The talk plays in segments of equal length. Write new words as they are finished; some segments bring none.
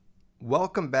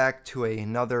welcome back to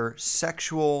another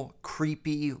sexual,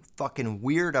 creepy, fucking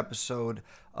weird episode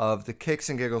of the Kicks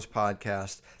and Giggles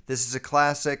podcast. This is a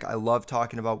classic. I love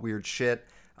talking about weird shit.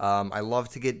 I love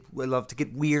to get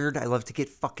weird. I love to get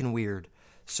fucking weird.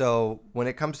 So when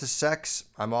it comes to sex,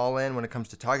 I'm all in. When it comes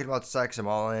to talking about sex, I'm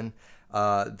all in.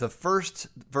 The first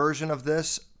version of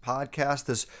this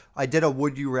podcast I did a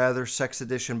Would You Rather sex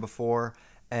edition before,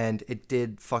 and it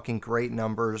did fucking great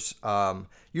numbers.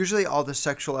 Usually all the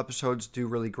sexual episodes do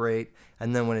really great,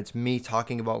 and then when it's me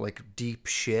talking about like deep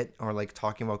shit or like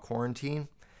talking about quarantine,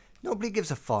 nobody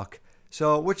gives a fuck.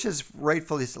 So, which is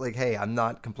rightfully like, hey, I'm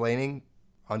not complaining.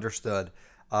 Understood.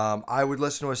 I would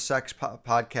listen to a sex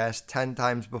podcast 10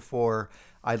 times before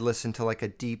I'd listen to like a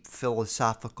deep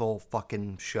philosophical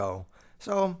fucking show.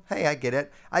 So, hey, I get it.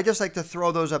 I just like to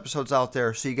throw those episodes out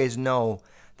there so you guys know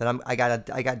that I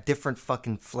got different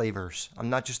fucking flavors. I'm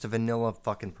not just a vanilla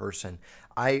fucking person.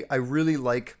 I really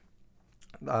like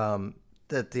that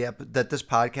this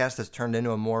podcast has turned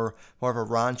into a more of a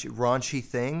raunchy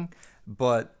thing,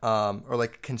 but or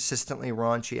like consistently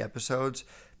raunchy episodes,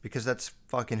 because that's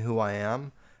fucking who I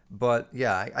am. But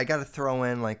yeah, I got to throw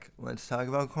in like, let's talk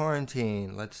about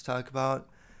quarantine. Let's talk about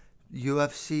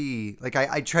UFC. Like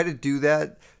I try to do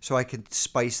that so I could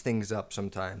spice things up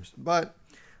sometimes. But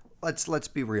let's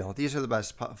be real. These are the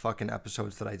best fucking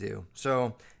episodes that I do.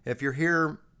 So if you're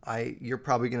here, you're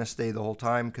probably gonna stay the whole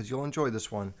time because you'll enjoy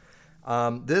this one.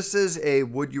 This is a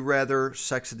Would You Rather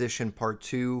Sex Edition Part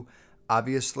 2.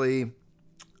 Obviously,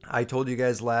 I told you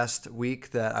guys last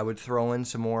week that I would throw in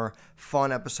some more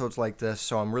fun episodes like this,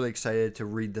 so I'm really excited to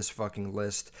read this fucking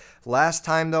list. Last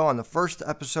time, though, on the first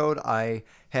episode, I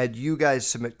had you guys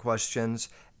submit questions,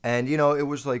 and, you know, it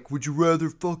was like, would you rather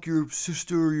fuck your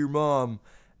sister or your mom?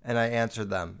 And I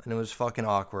answered them, and it was fucking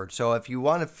awkward. So if you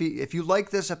want to, if you like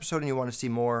this episode and you want to see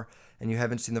more, and you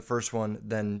haven't seen the first one,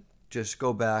 then just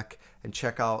go back and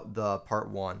check out the part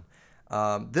 1.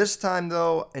 This time,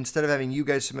 though, instead of having you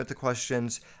guys submit the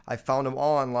questions, I found them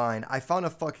all online. I found a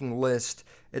fucking list.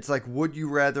 It's like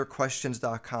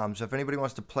wouldyouratherquestions.com. So if anybody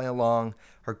wants to play along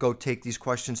or go take these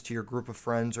questions to your group of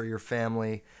friends or your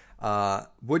family,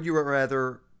 would you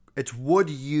rather, it's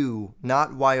would you,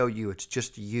 not Y-O-U, it's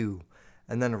just you,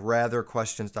 and then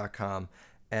ratherquestions.com.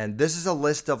 And this is a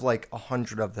list of like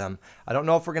 100 of them. I don't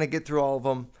know if we're going to get through all of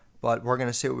them, but we're going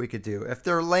to see what we could do. If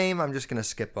they're lame, I'm just going to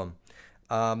skip them.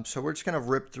 So we're just going to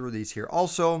rip through these here.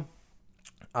 Also,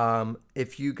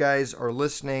 if you guys are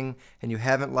listening and you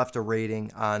haven't left a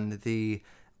rating on the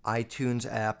iTunes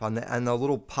app, on the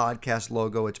little podcast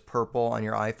logo, it's purple on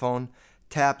your iPhone,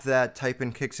 tap that, type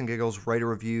in Kicks and Giggles, write a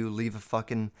review, leave a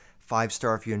fucking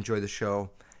 5-star if you enjoy the show.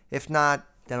 If not,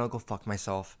 then I'll go fuck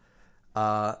myself.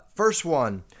 First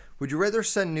one, would you rather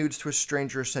send nudes to a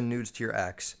stranger or send nudes to your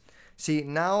ex? See,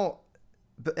 now...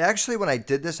 But actually, when I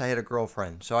did this, I had a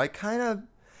girlfriend. So I kind of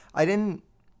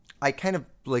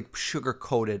like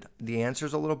sugar-coated the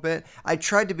answers a little bit. I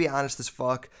tried to be honest as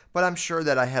fuck, but I'm sure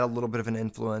that I had a little bit of an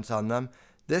influence on them.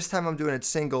 This time I'm doing it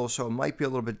single, so it might be a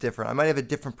little bit different. I might have a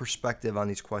different perspective on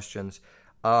these questions.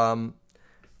 Send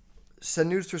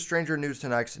nudes to a stranger, nudes to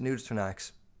an ex, nudes to an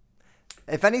ex.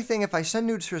 If anything, if I send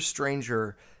nudes to a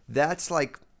stranger, that's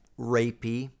like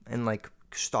rapey and like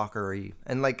stalkery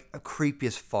and like creepy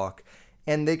as fuck.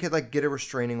 And they could like get a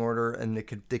restraining order, and they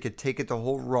could take it the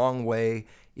whole wrong way.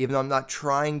 Even though I'm not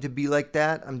trying to be like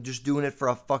that, I'm just doing it for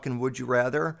a fucking would you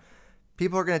rather.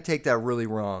 People are gonna take that really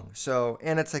wrong. So,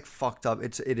 and it's like fucked up.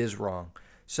 It is wrong.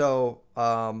 So,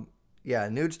 yeah,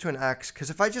 nudes to an ex. Because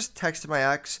if I just texted my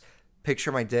ex,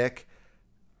 picture my dick,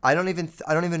 I don't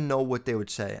even know what they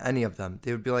would say. Any of them,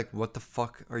 they would be like, "What the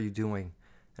fuck are you doing?"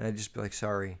 And I'd just be like,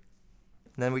 "Sorry,"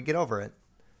 and then we get over it.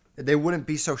 They wouldn't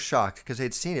be so shocked because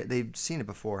they'd seen it. They'd seen it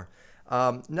before.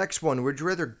 Next one. Would you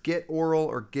rather get oral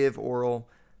or give oral?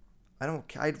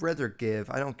 I'd rather give.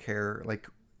 I don't care. Like,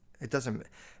 it doesn't.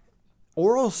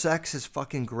 Oral sex is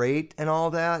fucking great and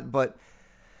all that, but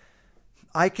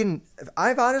I've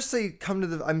honestly come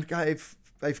to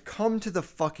I've come to the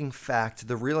fucking fact,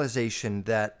 the realization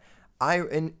that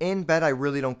in bed I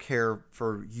really don't care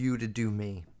for you to do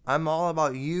me. I'm all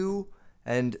about you,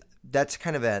 and that's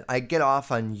kind of it. I get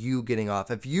off on you getting off.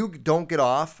 If you don't get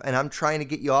off and I'm trying to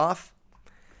get you off,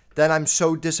 then I'm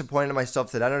so disappointed in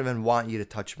myself that I don't even want you to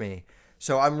touch me.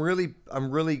 So I'm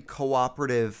really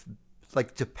cooperative,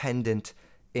 like dependent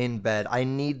in bed. I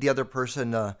need the other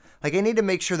person to, like, I need to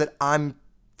make sure that I'm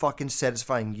fucking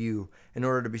satisfying you in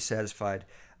order to be satisfied.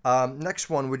 Next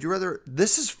one, would you rather,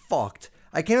 this is fucked.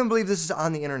 I can't even believe this is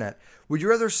on the internet. Would you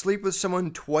rather sleep with someone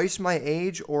twice my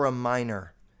age or a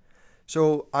minor?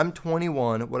 So I'm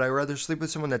 21. Would I rather sleep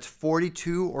with someone that's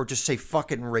 42 or just say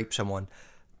fucking rape someone?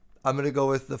 I'm going to go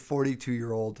with the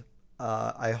 42-year-old.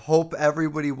 I hope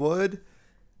everybody would.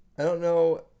 I don't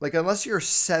know, like, unless you're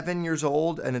 7 years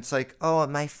old and it's like, oh,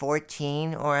 am I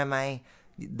 14 or am I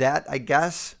that, I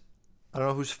guess? I don't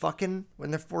know who's fucking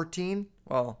when they're 14.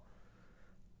 Well,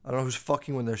 I don't know who's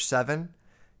fucking when they're 7.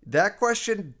 That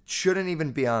question shouldn't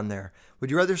even be on there.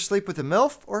 Would you rather sleep with a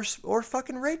MILF or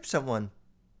fucking rape someone?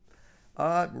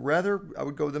 I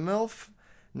would go with the MILF.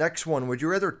 Next one, would you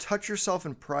rather touch yourself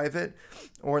in private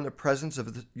or in the presence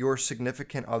of your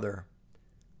significant other?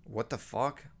 What the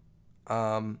fuck?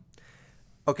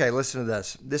 Okay, listen to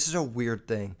this. This is a weird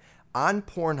thing. On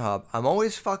Pornhub, I'm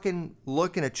always fucking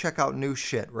looking to check out new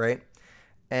shit, right?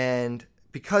 And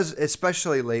because,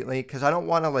 especially lately, because I don't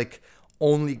want to, like,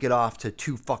 only get off to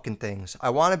two fucking things. I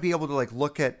want to be able to, like,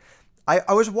 look at...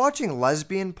 I was watching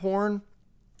lesbian porn,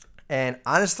 and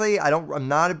honestly, I'm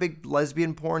not a big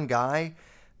lesbian porn guy,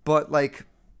 but, like,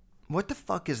 what the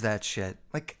fuck is that shit?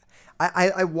 Like,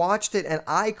 I watched it, and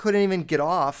I couldn't even get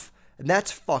off, and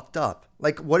that's fucked up.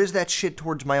 Like, what is that shit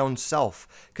towards my own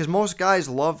self? Because most guys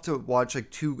love to watch, like,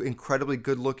 two incredibly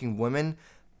good-looking women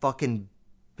fucking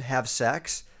have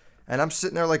sex, and I'm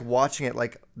sitting there, like, watching it,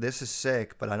 like, this is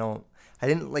sick, but I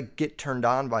didn't, like, get turned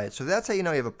on by it. So that's how you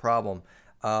know you have a problem.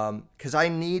 Because I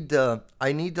need to,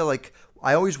 like,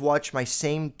 I always watch my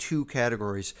same two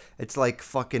categories. It's, like,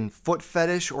 fucking foot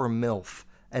fetish or MILF.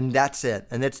 And that's it.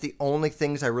 And that's the only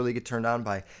things I really get turned on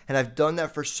by. And I've done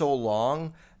that for so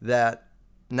long that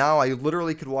now I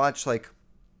literally could watch, like,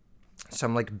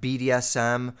 some, like,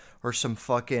 BDSM or some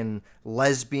fucking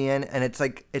lesbian. And it's,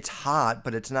 like, it's hot,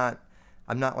 but it's not,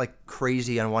 I'm not, like,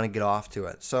 crazy and I want to get off to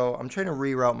it. So I'm trying to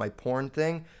reroute my porn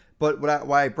thing. But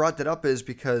why I brought that up is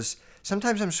because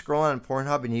sometimes I'm scrolling on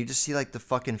Pornhub and you just see, like, the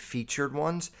fucking featured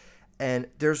ones. And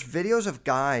there's videos of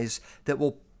guys that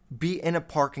will be in a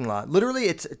parking lot. Literally,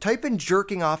 it's type in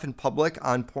jerking off in public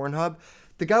on Pornhub.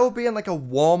 The guy will be in, like, a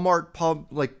Walmart pub,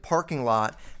 like, parking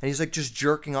lot, and he's, like, just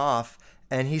jerking off,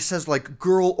 and he says, like,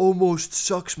 girl almost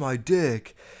sucks my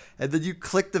dick. And then you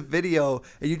click the video,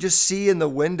 and you just see in the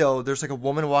window, there's, like, a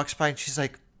woman walks by, and she's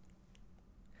like,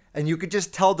 and you could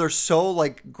just tell they're so,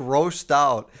 like, grossed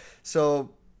out.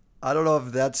 So I don't know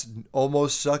if that's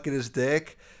almost sucking his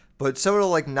dick, but someone will,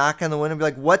 like, knock on the window and be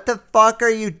like, what the fuck are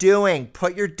you doing?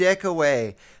 Put your dick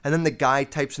away. And then the guy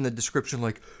types in the description,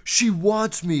 like, she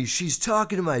wants me. She's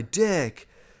talking to my dick.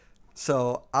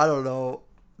 So, I don't know.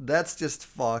 That's just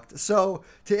fucked. So,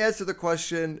 to answer the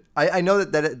question, I know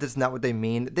that that's not what they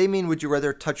mean. They mean, would you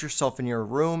rather touch yourself in your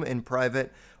room in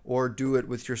private or do it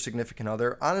with your significant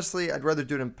other? Honestly, I'd rather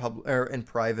do it in public or in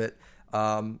private.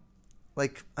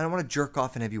 Like, I don't want to jerk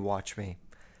off and have you watch me.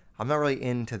 I'm not really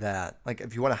into that. Like,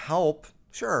 if you want to help,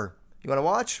 sure. You want to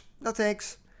watch? No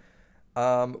thanks.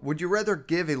 Would you rather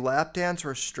give a lap dance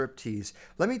or a striptease?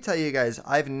 Let me tell you guys,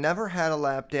 I've never had a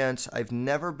lap dance. I've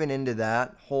never been into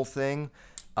that whole thing.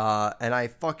 And I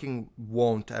fucking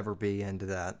won't ever be into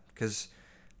that. Because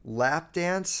lap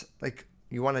dance, like,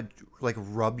 you want to, like,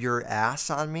 rub your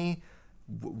ass on me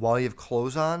while you have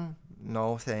clothes on?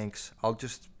 No thanks. I'll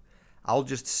just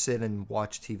sit and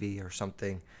watch TV or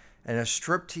something. And a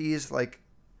striptease, like,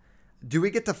 do we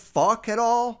get to fuck at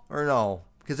all or no?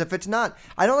 Because if it's not,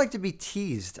 I don't like to be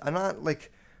teased. I'm not,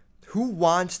 like, who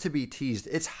wants to be teased?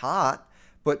 It's hot,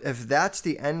 but if that's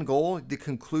the end goal, the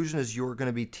conclusion is you're going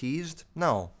to be teased?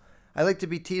 No. I like to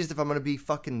be teased if I'm going to be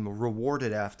fucking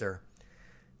rewarded after.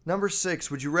 Number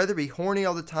 6, would you rather be horny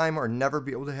all the time or never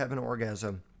be able to have an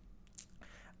orgasm?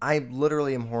 I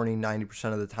literally am horny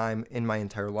 90% of the time in my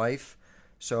entire life.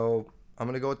 So I'm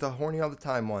going to go with the horny all the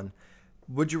time one.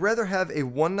 Would you rather have a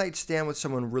one-night stand with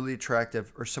someone really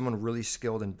attractive or someone really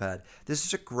skilled in bed? This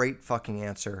is a great fucking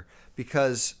answer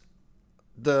because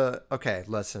okay,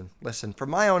 listen. From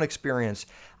my own experience,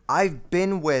 I've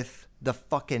been with the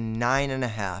fucking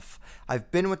 9.5.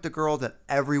 I've been with the girl that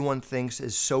everyone thinks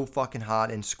is so fucking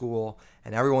hot in school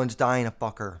and everyone's dying to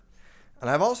fuck her. And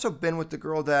I've also been with the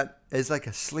girl that is like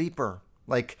a sleeper.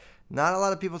 Like, not a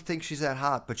lot of people think she's that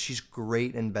hot, but she's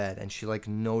great in bed and she, like,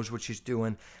 knows what she's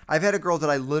doing. I've had a girl that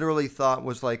I literally thought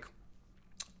was, like,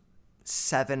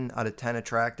 7 out of 10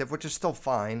 attractive, which is still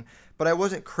fine, but I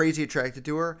wasn't crazy attracted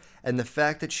to her. And the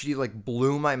fact that she, like,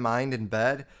 blew my mind in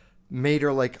bed made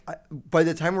her, like, by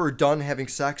the time we were done having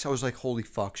sex, I was like, holy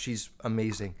fuck, she's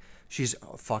amazing. She's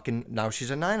fucking, now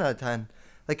she's a 9 out of 10.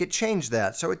 Like, it changed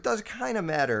that. So it does kind of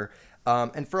matter.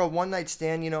 And for a one-night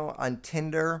stand, you know, on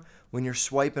Tinder, when you're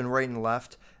swiping right and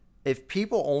left, if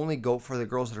people only go for the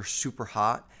girls that are super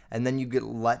hot and then you get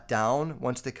let down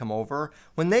once they come over,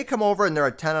 when they come over and they're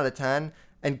a 10 out of 10,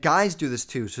 and guys do this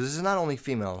too, so this is not only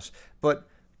females, but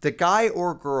the guy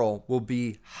or girl will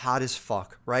be hot as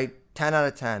fuck, right? 10 out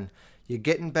of 10. You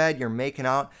get in bed, you're making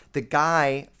out. The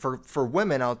guy, for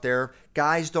women out there,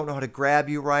 guys don't know how to grab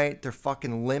you right. They're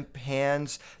fucking limp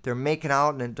hands. They're making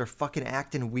out and they're fucking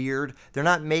acting weird. They're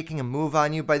not making a move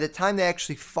on you. By the time they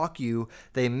actually fuck you,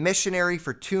 they missionary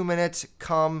for 2 minutes,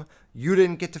 come, you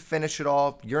didn't get to finish it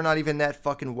all. You're not even that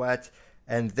fucking wet,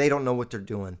 and they don't know what they're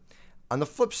doing. On the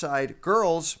flip side,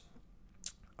 girls,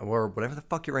 or whatever the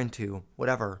fuck you're into,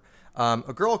 whatever,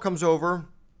 a girl comes over,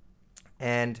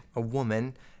 and a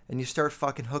woman, and you start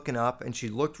fucking hooking up, and she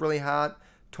looked really hot,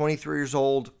 23 years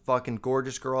old, fucking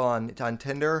gorgeous girl on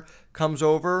Tinder, comes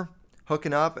over,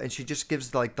 hooking up, and she just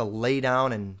gives like the lay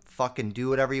down and fucking do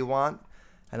whatever you want,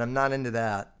 and I'm not into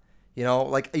that. You know,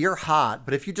 like, you're hot,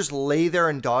 but if you just lay there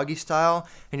in doggy style,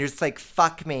 and you're just like,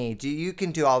 fuck me, you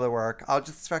can do all the work, I'll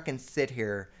just fucking sit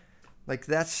here. Like,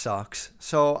 that sucks.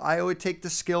 So I would take the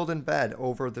skilled in bed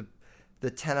over the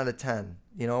 10 out of 10.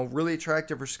 You know, really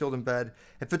attractive or skilled in bed.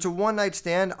 If it's a one night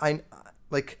stand,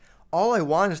 all I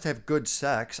want is to have good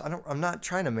sex. I'm not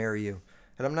trying to marry you,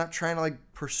 and I'm not trying to like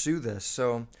pursue this.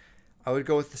 So I would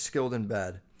go with the skilled in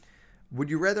bed. Would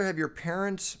you rather have your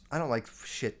parents? I don't like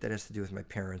shit that has to do with my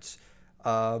parents.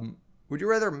 Would you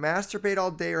rather masturbate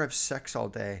all day or have sex all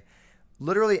day?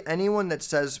 Literally anyone that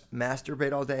says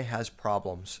masturbate all day has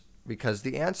problems, because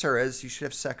the answer is you should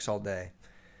have sex all day.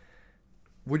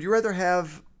 Would you rather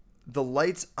have the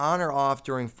lights on or off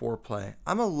during foreplay?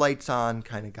 I'm a lights on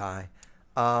kind of guy.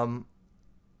 I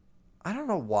don't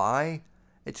know why.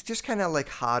 It's just kind of like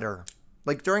hotter.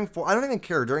 Like I don't even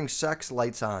care. During sex,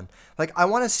 lights on. Like, I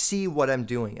want to see what I'm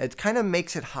doing. It kind of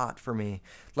makes it hot for me.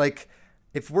 Like,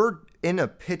 if we're in a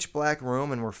pitch black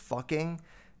room and we're fucking,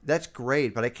 that's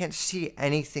great, but I can't see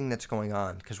anything that's going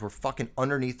on because we're fucking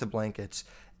underneath the blankets.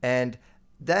 And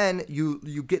then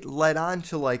you get led on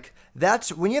to, like,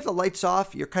 that's when you have the lights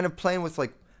off, you're kind of playing with,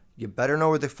 like, you better know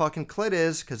where the fucking clit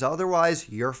is, because otherwise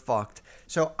you're fucked.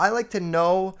 So I like to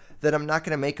know that I'm not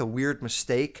going to make a weird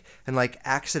mistake and, like,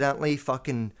 accidentally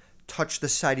fucking touch the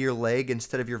side of your leg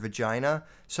instead of your vagina.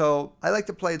 So I like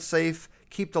to play it safe,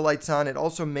 keep the lights on. It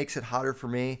also makes it hotter for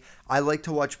me. I like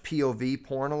to watch POV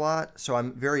porn a lot, so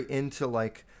I'm very into,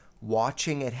 like,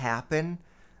 watching it happen.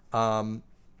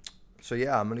 So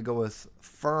yeah, I'm going to go with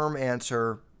firm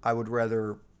answer. I would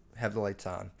rather have the lights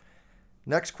on.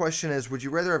 Next question is, would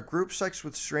you rather have group sex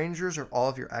with strangers or all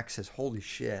of your exes? Holy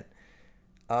shit.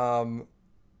 All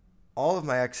of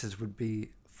my exes would be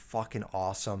fucking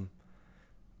awesome.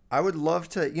 I would love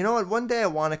to, you know what, one day I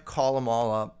want to call them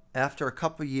all up after a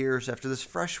couple years, after this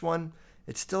fresh one.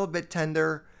 It's still a bit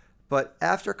tender, but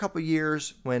after a couple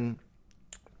years, when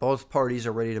both parties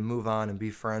are ready to move on and be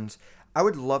friends, I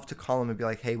would love to call them and be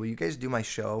like, hey, will you guys do my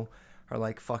show? Or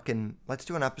like, fucking, let's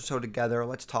do an episode together.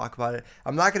 Let's talk about it.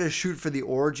 I'm not going to shoot for the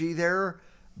orgy there.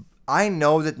 I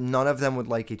know that none of them would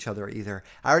like each other either.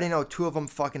 I already know 2 of them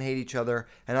fucking hate each other.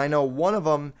 And I know 1 of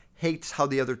them hates how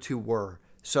the other 2 were.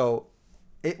 So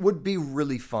it would be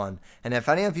really fun. And if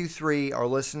any of you 3 are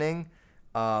listening,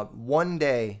 one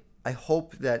day, I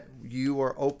hope that you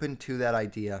are open to that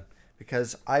idea.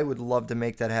 Because I would love to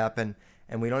make that happen.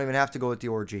 And we don't even have to go with the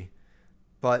orgy.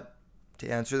 But to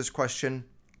answer this question,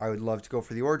 I would love to go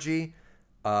for the orgy.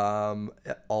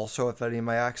 Also, if any of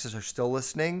my exes are still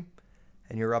listening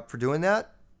and you're up for doing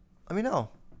that, let me know.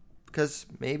 Because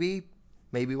maybe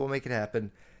we'll make it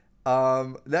happen.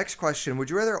 Next question. Would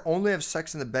you rather only have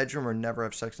sex in the bedroom or never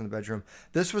have sex in the bedroom?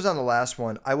 This was on the last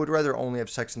one. I would rather only have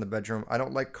sex in the bedroom. I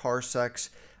don't like car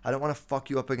sex. I don't want to fuck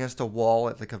you up against a wall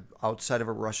at like outside of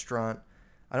a restaurant.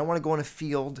 I don't want to go in a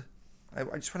field. I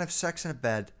just want to have sex in a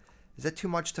bed. Is that too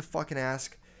much to fucking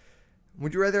ask?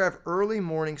 Would you rather have early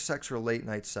morning sex or late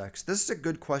night sex? This is a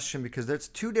good question because there's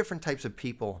 2 different types of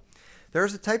people.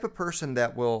 There's the type of person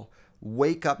that will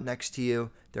wake up next to you,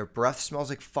 their breath smells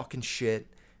like fucking shit,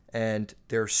 and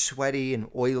they're sweaty and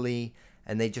oily,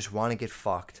 and they just want to get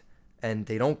fucked. And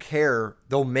they don't care.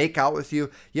 They'll make out with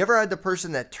you. You ever had the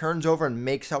person that turns over and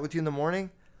makes out with you in the morning?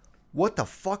 What the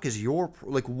fuck is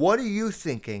what are you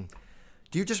thinking?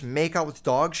 Do you just make out with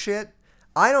dog shit?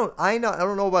 I don't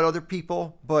know about other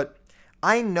people, but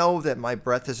I know that my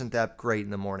breath isn't that great in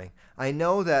the morning. I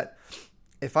know that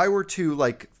if I were to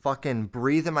like fucking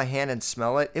breathe in my hand and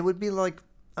smell it, it would be like,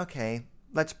 okay,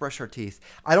 let's brush our teeth.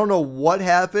 I don't know what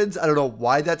happens. I don't know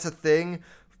why that's a thing,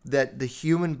 that the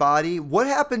human body, what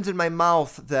happens in my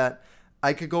mouth that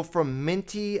I could go from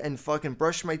minty and fucking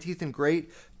brush my teeth and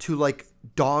great to like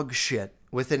dog shit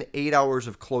within 8 hours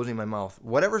of closing my mouth.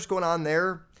 Whatever's going on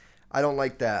there, I don't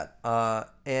like that.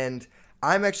 And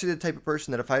I'm actually the type of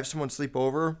person that if I have someone sleep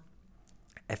over,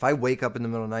 if I wake up in the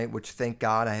middle of the night, which thank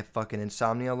God I have fucking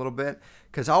insomnia a little bit,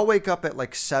 because I'll wake up at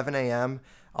like 7 a.m.,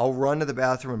 I'll run to the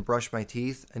bathroom and brush my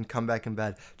teeth and come back in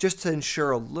bed just to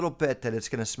ensure a little bit that it's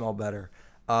going to smell better.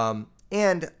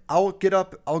 And I'll get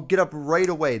up right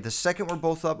away. The second we're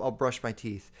both up, I'll brush my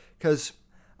teeth because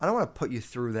I don't want to put you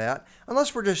through that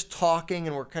unless we're just talking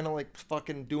and we're kind of like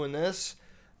fucking doing this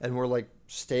and we're like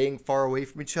staying far away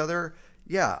from each other.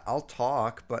 Yeah, I'll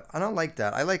talk, but I don't like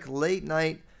that. I like late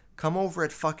night. Come over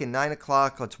at fucking 9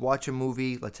 o'clock. Let's watch a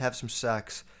movie. Let's have some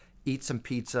sex. Eat some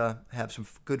pizza. Have some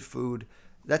good food.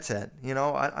 That's it. You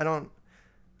know, I'm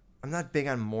not big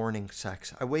on morning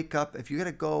sex. I wake up. If you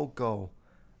gotta go, go.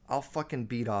 I'll fucking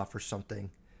beat off or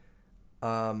something.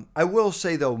 I will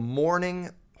say though,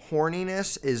 morning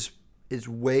horniness is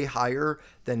way higher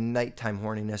than nighttime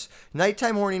horniness.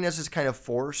 Nighttime horniness is kind of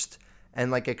forced and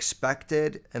like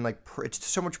expected and like it's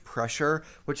so much pressure,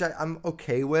 which I'm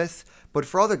okay with. But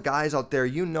for all the guys out there,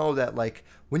 you know that like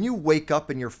when you wake up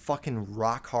and you're fucking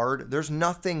rock hard, there's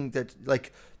nothing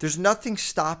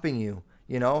stopping you,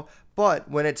 you know?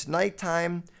 But when it's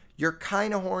nighttime, you're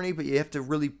kind of horny, but you have to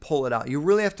really pull it out. You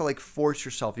really have to like force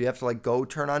yourself. You have to like go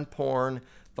turn on porn,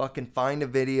 fucking find a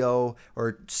video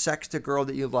or sext a girl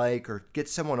that you like or get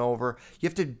someone over. You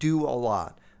have to do a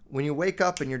lot. When you wake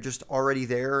up and you're just already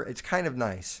there, it's kind of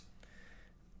nice.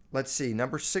 Let's see.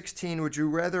 Number 16, would you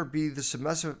rather be the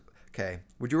submissive... Okay.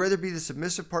 Would you rather be the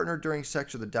submissive partner during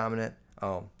sex or the dominant?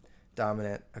 Oh,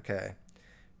 dominant. Okay.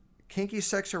 Kinky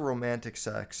sex or romantic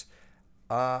sex?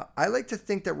 I like to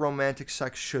think that romantic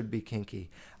sex should be kinky.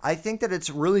 I think that it's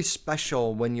really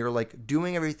special when you're like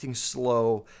doing everything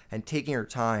slow and taking your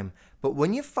time. But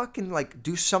when you fucking like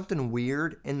do something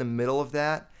weird in the middle of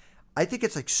that, I think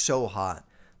it's like so hot.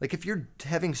 Like if you're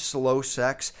having slow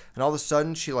sex and all of a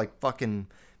sudden she like fucking,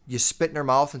 you spit in her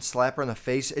mouth and slap her in the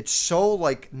face. It's so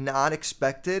like not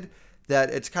expected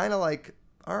that it's kind of like,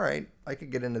 all right, I could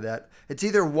get into that. It's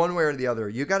either one way or the other.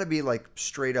 You got to be like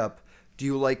straight up. Do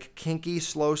you like kinky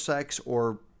slow sex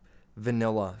or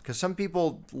vanilla? Because some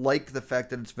people like the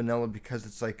fact that it's vanilla because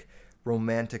it's like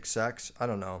romantic sex. I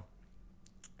don't know.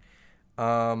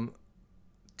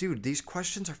 Dude, these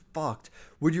questions are fucked.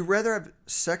 Would you rather have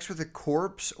sex with a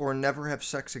corpse or never have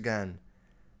sex again?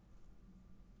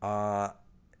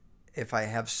 If I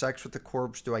have sex with the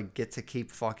corpse, do I get to keep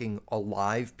fucking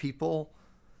alive people?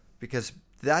 Because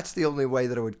that's the only way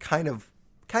that it would kind of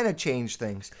change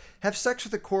things. Have sex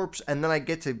with a corpse and then I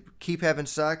get to keep having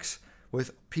sex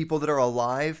with people that are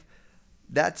alive.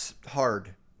 That's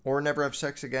hard. Or never have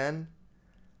sex again.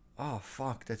 Oh,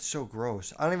 fuck. That's so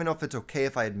gross. I don't even know if it's okay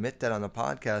if I admit that on the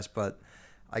podcast, but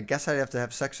I guess I'd have to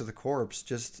have sex with a corpse.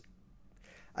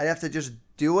 I'd have to just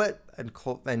do it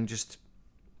and just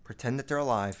pretend that they're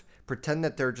alive. Pretend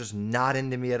that they're just not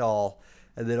into me at all.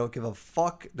 And they don't give a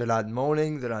fuck. They're not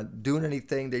moaning. They're not doing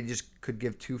anything. They just could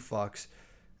give two fucks.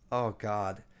 Oh,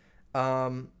 God.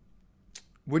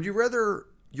 Would you rather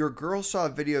your girl saw a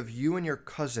video of you and your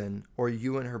cousin or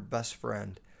you and her best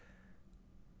friend?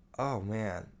 Oh,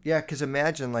 man. Yeah, because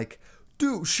imagine, like,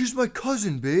 dude, she's my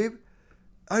cousin, babe.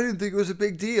 I didn't think it was a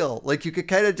big deal. Like, you could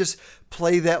kind of just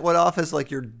play that one off as, like,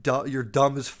 you're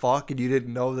dumb as fuck and you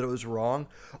didn't know that it was wrong.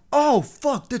 Oh,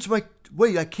 fuck, that's my...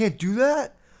 Wait, I can't do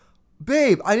that?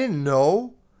 Babe, I didn't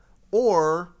know.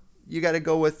 Or... You gotta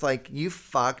go with, like, you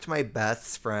fucked my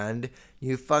best friend.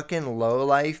 You fucking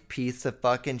lowlife piece of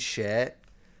fucking shit.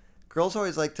 Girls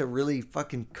always like to really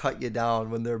fucking cut you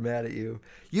down when they're mad at you.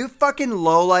 You fucking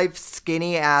lowlife,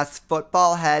 skinny ass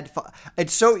football head.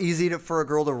 It's so easy for a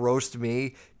girl to roast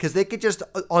me because they could just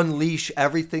unleash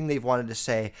everything they've wanted to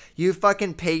say. You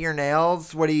fucking paint your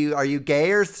nails? Are you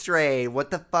gay or straight?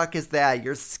 What the fuck is that?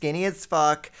 You're skinny as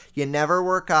fuck. You never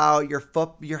work out.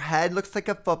 Your head looks like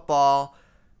a football.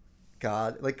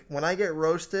 God, like when I get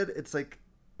roasted, it's like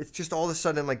it's just all of a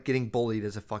sudden like getting bullied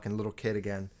as a fucking little kid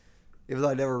again. Even though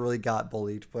I never really got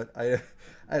bullied, but I'd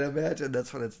imagine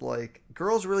that's what it's like.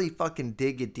 Girls really fucking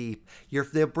dig you deep.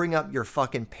 They'll bring up your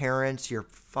fucking parents, your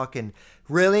fucking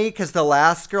really, because the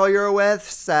last girl you were with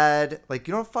said like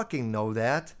you don't fucking know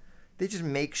that. They just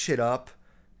make shit up.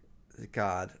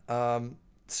 God.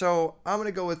 So I'm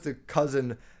gonna go with the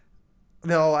cousin.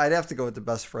 No, I'd have to go with the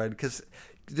best friend because.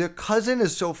 The cousin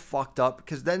is so fucked up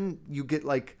because then you get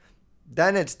like,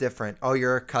 then it's different. Oh,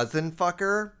 you're a cousin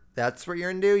fucker? That's what you're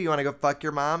into? You want to go fuck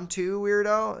your mom too,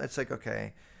 weirdo? It's like,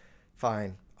 okay,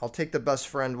 fine. I'll take the best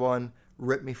friend one.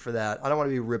 Rip me for that. I don't want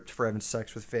to be ripped for having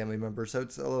sex with family members. So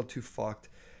it's a little too fucked.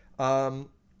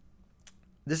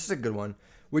 This is a good one.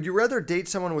 Would you rather date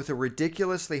someone with a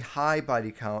ridiculously high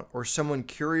body count or someone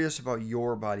curious about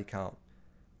your body count?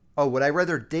 Oh, would I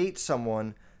rather date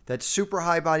someone that's super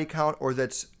high body count or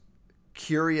that's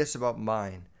curious about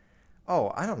mine?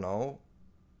 Oh, I don't know.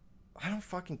 I don't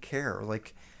fucking care.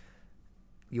 Like,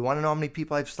 You want to know how many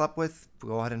people I've slept with?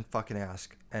 Go ahead and fucking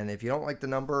ask. And if you don't like the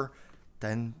number,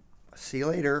 then see you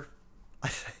later.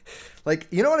 Like,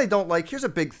 you know what I don't like? Here's a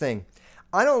big thing.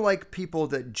 I don't like people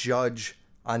that judge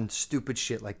on stupid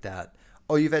shit like that.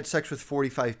 Oh, you've had sex with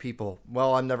 45 people.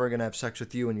 Well, I'm never going to have sex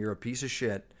with you and you're a piece of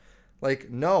shit. Like,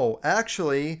 no,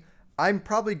 actually, I'm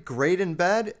probably great in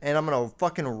bed and I'm going to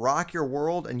fucking rock your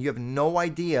world and you have no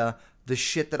idea the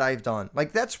shit that I've done.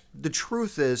 Like, that's the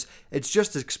truth is, it's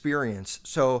just experience.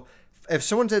 So if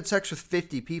someone's had sex with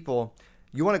 50 people,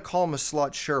 you want to call them a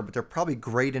slut, sure, but they're probably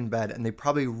great in bed and they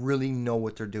probably really know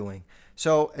what they're doing.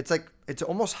 So it's like, it's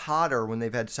almost hotter when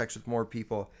they've had sex with more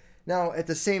people. Now, at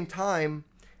the same time,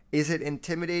 is it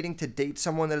intimidating to date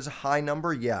someone that is a high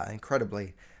number? Yeah,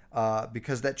 incredibly.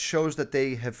 Because that shows that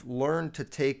they have learned to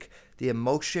take the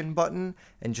emotion button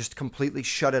and just completely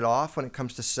shut it off when it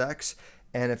comes to sex.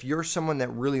 And if you're someone that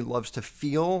really loves to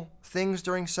feel things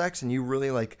during sex and you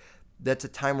really like, that's a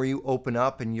time where you open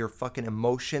up and your fucking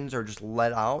emotions are just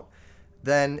let out,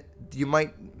 then you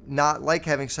might not like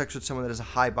having sex with someone that has a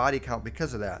high body count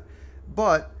because of that.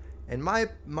 But in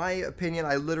my opinion,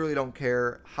 I literally don't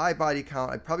care. High body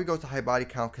count, I'd probably go with the high body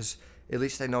count because at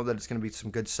least I know that it's going to be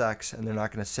some good sex and they're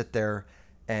not going to sit there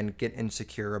and get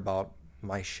insecure about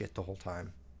my shit the whole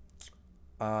time.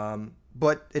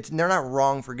 But they're not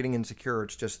wrong for getting insecure.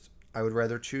 It's just I would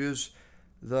rather choose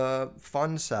the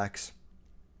fun sex.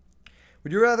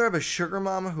 Would you rather have a sugar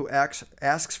mama who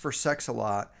asks for sex a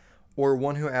lot or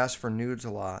one who asks for nudes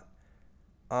a lot?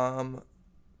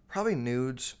 Probably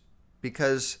nudes,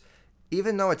 because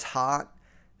even though it's hot,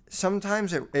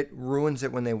 sometimes it ruins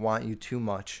it when they want you too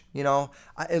much. You know,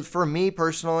 for me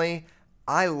personally,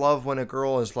 I love when a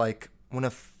girl is like, when a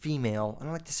female, I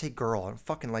don't like to say girl, I don't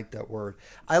fucking like that word.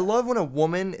 I love when a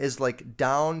woman is like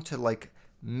down to like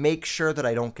make sure that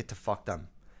I don't get to fuck them,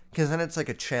 because then it's like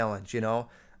a challenge, you know?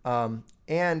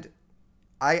 And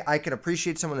I can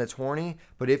appreciate someone that's horny,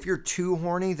 but if you're too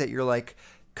horny that you're like,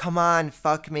 come on,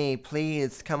 fuck me,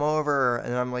 please, come over.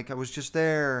 And I'm like, I was just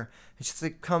there. And she's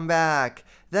like, come back.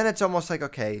 Then it's almost like,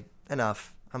 okay,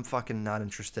 enough. I'm fucking not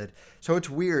interested. So it's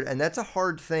weird. And that's a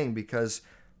hard thing because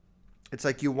it's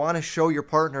like you want to show your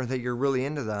partner that you're really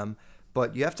into them,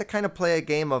 but you have to kind of play a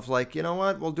game of like, you know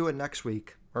what, we'll do it next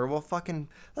week. Or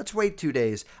let's wait 2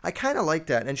 days. I kind of like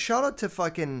that. And shout out to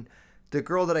fucking the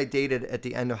girl that I dated at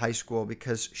the end of high school,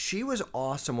 because she was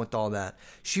awesome with all that.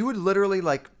 She would literally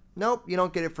like, nope, you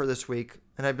don't get it for this week.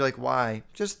 And I'd be like, why?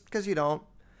 Just because you don't.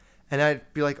 And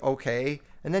I'd be like, okay.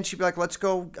 And then she'd be like, let's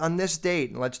go on this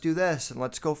date and let's do this and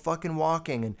let's go fucking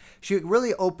walking. And she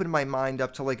really opened my mind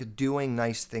up to like doing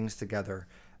nice things together,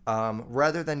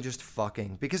 rather than just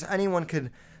fucking. Because anyone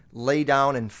could lay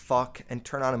down and fuck and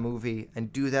turn on a movie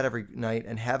and do that every night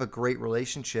and have a great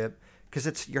relationship.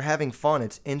 Because you're having fun,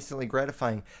 it's instantly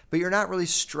gratifying, but you're not really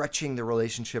stretching the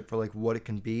relationship for like what it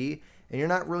can be, and you're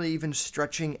not really even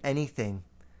stretching anything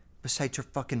besides your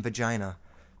fucking vagina.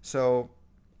 So,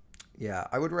 yeah,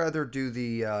 I would rather do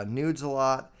the nudes a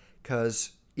lot,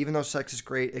 because even though sex is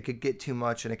great, it could get too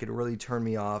much and it could really turn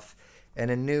me off.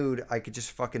 And a nude, I could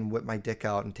just fucking whip my dick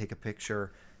out and take a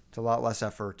picture. It's a lot less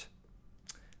effort.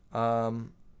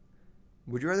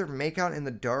 Would you rather make out in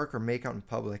the dark or make out in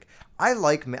public? I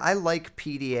like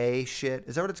PDA shit.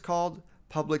 Is that what it's called?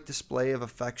 Public display of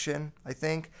affection, I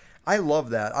think. I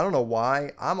love that. I don't know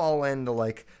why. I'm all into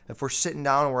like, if we're sitting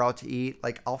down and we're out to eat,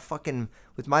 like I'll fucking,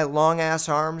 with my long ass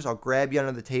arms, I'll grab you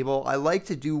under the table. I like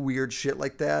to do weird shit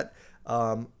like that.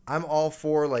 I'm all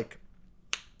for like,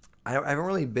 I haven't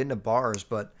really been to bars,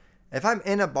 but if I'm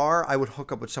in a bar, I would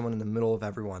hook up with someone in the middle of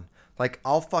everyone. Like,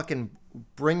 I'll fucking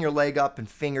bring your leg up and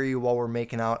finger you while we're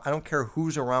making out. I don't care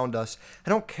who's around us. I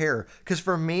don't care. Because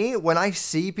for me, when I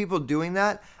see people doing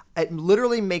that, it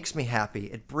literally makes me happy.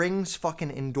 It brings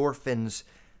fucking endorphins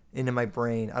into my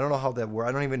brain. I don't know how that works.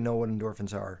 I don't even know what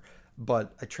endorphins are.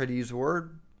 But I try to use the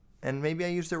word, and maybe I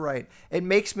used it right. It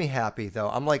makes me happy, though.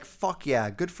 I'm like, fuck yeah,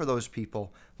 good for those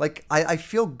people. Like, I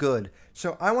feel good.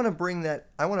 So I want to bring that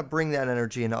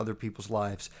energy into other people's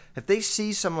lives. If they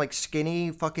see some like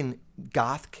skinny fucking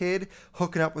goth kid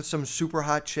hooking up with some super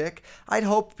hot chick, I'd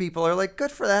hope people are like,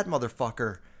 good for that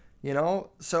motherfucker. You know?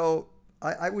 So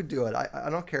I would do it. I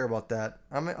don't care about that.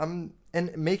 And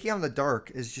making out in the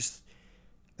dark is just,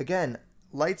 again,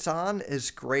 lights on is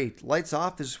great. Lights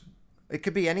off it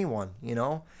could be anyone, you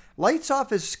know? Lights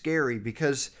off is scary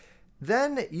because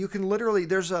then you can literally,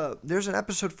 there's an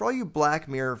episode for all you Black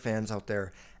Mirror fans out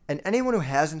there, and anyone who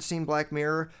hasn't seen Black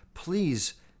Mirror,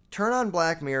 please turn on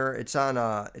Black Mirror. It's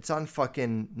on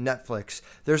fucking Netflix.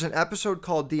 There's an episode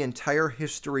called The Entire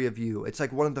History of You. It's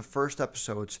like one of the first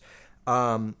episodes,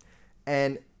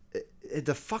 and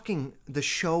the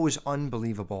show is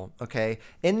unbelievable. Okay,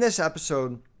 in this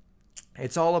episode,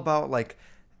 it's all about like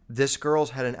this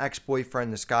girl's had an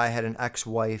ex-boyfriend, this guy had an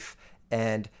ex-wife,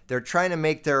 and they're trying to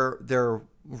make their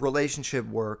relationship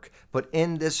work. But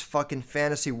in this fucking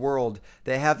fantasy world,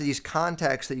 they have these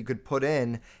contacts that you could put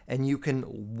in, and you can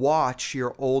watch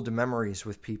your old memories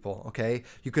with people. Okay,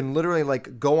 you can literally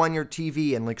like go on your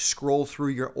TV and like scroll through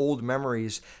your old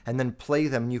memories and then play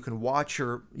them. And you can watch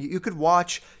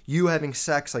you having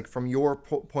sex, like from your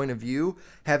point of view,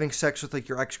 having sex with like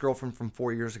your ex-girlfriend from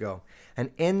 4 years ago. And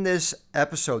in this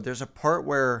episode, there's a part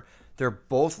where they're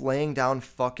both laying down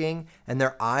fucking, and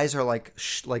their eyes are like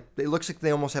it looks like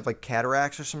they almost have like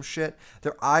cataracts or some shit.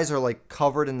 Their eyes are like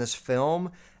covered in this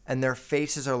film, and their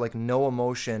faces are like no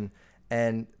emotion,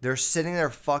 and they're sitting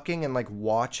there fucking and like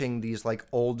watching these like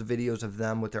old videos of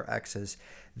them with their exes.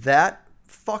 That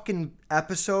fucking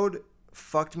episode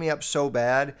fucked me up so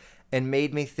bad and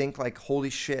made me think like,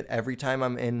 holy shit, every time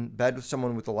I'm in bed with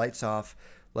someone with the lights off,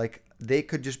 like they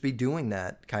could just be doing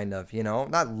that kind of,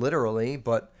 not literally,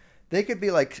 but they could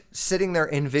be like sitting there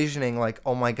envisioning like,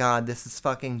 oh my God, this is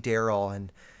fucking Daryl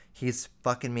and he's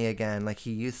fucking me again like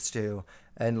he used to.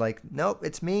 And like, nope,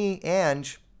 it's me,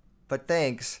 Ange, but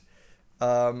thanks.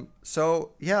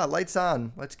 So yeah, lights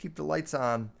on. Let's keep the lights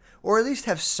on. Or at least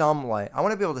have some light. I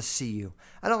want to be able to see you.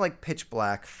 I don't like pitch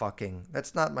black fucking.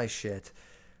 That's not my shit.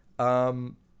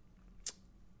 Would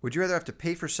you rather have to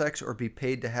pay for sex or be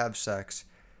paid to have sex?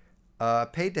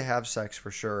 Paid to have sex for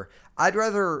sure. I'd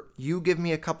rather you give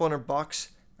me a couple $100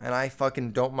 and I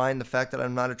fucking don't mind the fact that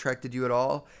I'm not attracted to you at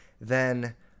all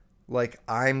than like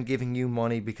I'm giving you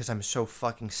money because I'm so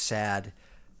fucking sad.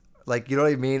 Like, you know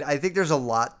what I mean? I think there's a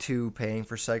lot to paying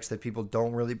for sex that people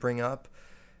don't really bring up.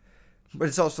 But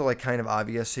it's also like kind of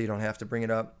obvious, so you don't have to bring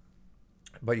it up.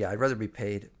 But yeah, I'd rather be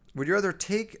paid. Would you rather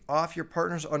take off your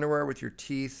partner's underwear with your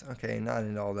teeth? Okay, not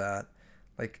into all that.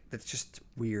 Like, that's just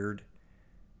weird.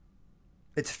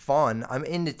 It's fun. I'm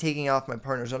into taking off my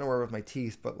partner's underwear with my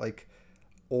teeth, but like,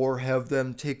 or have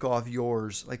them take off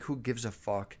yours. Like, who gives a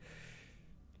fuck?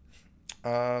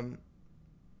 Would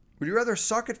you rather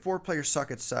suck at foreplay or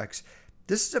suck at sex?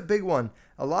 This is a big one.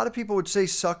 A lot of people would say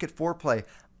suck at foreplay.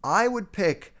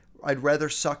 I'd rather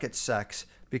suck at sex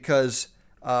because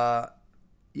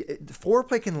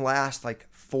foreplay can last like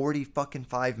 40 fucking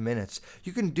 5 minutes.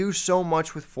 You can do so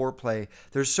much with foreplay.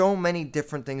 There's so many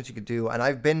different things you could do. And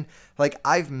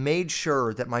I've made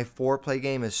sure that my foreplay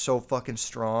game is so fucking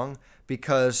strong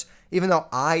because even though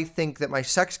I think that my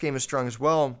sex game is strong as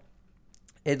well,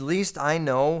 at least I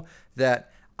know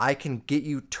that I can get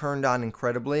you turned on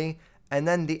incredibly. And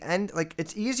then the end, like,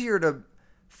 it's easier to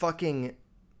fucking,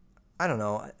 I don't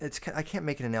know. I can't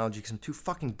make an analogy because I'm too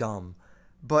fucking dumb.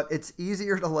 But it's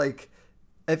easier to like,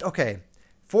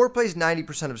 foreplay is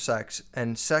 90% of sex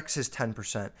and sex is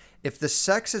 10%. If the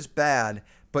sex is bad,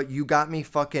 but you got me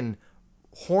fucking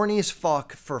horny as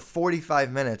fuck for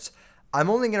 45 minutes, I'm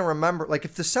only going to remember, like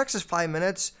if the sex is 5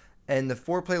 minutes and the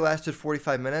foreplay lasted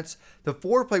 45 minutes, the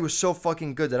foreplay was so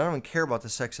fucking good that I don't even care about the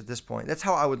sex at this point. That's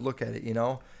how I would look at it,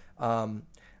 So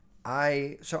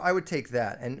I would take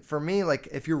that. And for me, like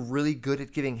if you're really good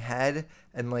at giving head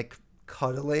and like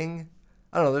cuddling,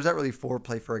 I don't know, there's not really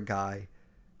foreplay for a guy.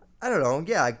 I don't know,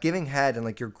 yeah, giving head and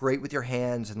like you're great with your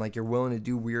hands and like you're willing to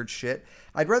do weird shit.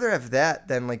 I'd rather have that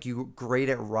than like you great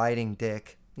at riding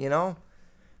dick,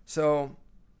 So,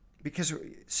 because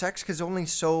sex is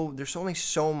there's only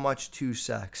so much to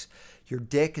sex. Your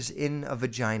dick is in a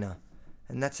vagina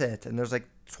and that's it. And there's like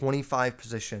 25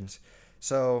 positions.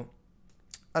 So,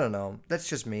 I don't know. That's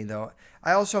just me, though.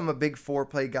 I also am a big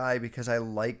foreplay guy because I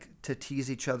like to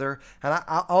tease each other. And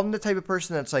I'm the type of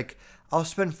person that's like, I'll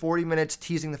spend 40 minutes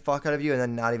teasing the fuck out of you and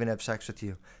then not even have sex with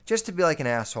you. Just to be like an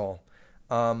asshole.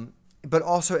 But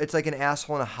also, it's like an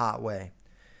asshole in a hot way.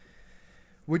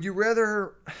 Would you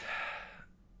rather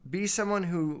be someone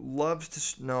who loves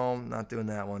to... No, I'm not doing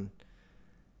that one.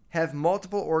 Have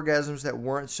multiple orgasms that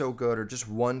weren't so good or just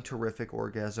one terrific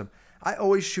orgasm? I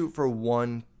always shoot for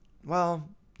one... Well...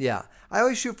 Yeah, I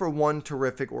always shoot for one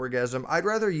terrific orgasm. I'd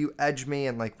rather you edge me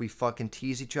and like we fucking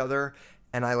tease each other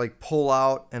and I like pull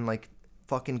out and like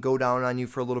fucking go down on you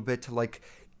for a little bit to like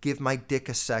give my dick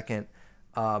a second,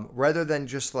 rather than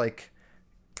just like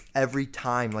every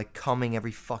time like coming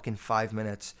every fucking 5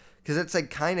 minutes, because it's like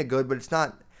kind of good, but it's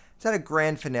not a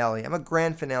grand finale. I'm a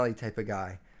grand finale type of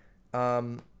guy,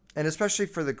 and especially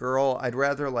for the girl, I'd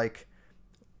rather like,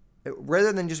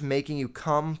 rather than just making you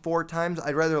come 4 times,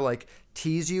 I'd rather like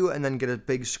tease you and then get a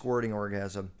big squirting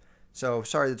orgasm. So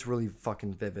sorry, that's really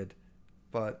fucking vivid,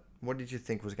 but what did you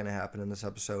think was going to happen in this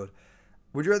episode?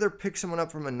 Would you rather pick someone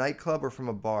up from a nightclub or from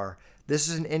a bar? This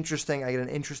is I get an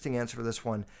interesting answer for this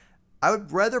one. I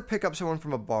would rather pick up someone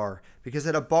from a bar because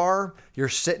at a bar, you're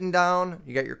sitting down,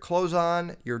 you got your clothes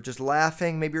on, you're just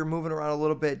laughing, maybe you're moving around a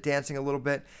little bit, dancing a little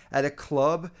bit. At a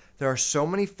club, there are so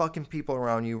many fucking people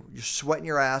around you. You're sweating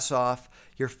your ass off.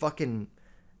 You're fucking,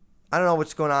 I don't know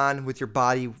what's going on with your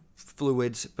body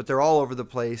fluids, but they're all over the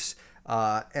place.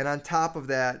 And on top of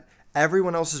that,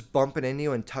 everyone else is bumping into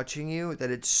you and touching you that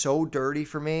it's so dirty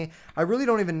for me. I really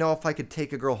don't even know if I could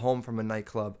take a girl home from a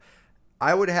nightclub.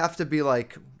 I would have to be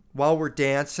like, while we're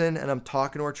dancing and I'm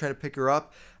talking to her, trying to pick her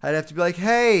up, I'd have to be like,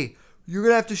 hey, you're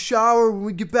going to have to shower when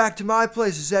we get back to my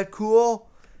place. Is that cool?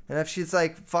 And if she's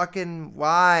like, fucking,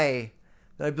 why?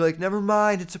 Then I'd be like, never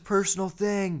mind. It's a personal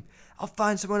thing. I'll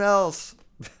find someone else.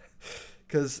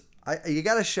 Because you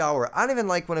got to shower. I don't even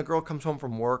like when a girl comes home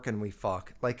from work and we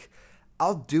fuck. Like,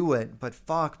 I'll do it, but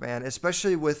fuck, man.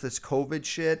 Especially with this COVID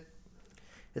shit.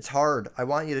 It's hard. I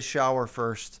want you to shower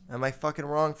first. Am I fucking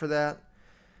wrong for that?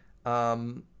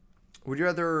 Would you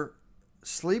rather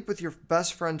sleep with your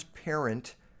best friend's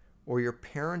parent or your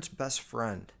parent's best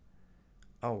friend?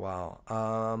 Oh, wow.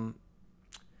 I'm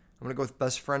going to go with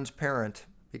best friend's parent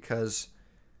because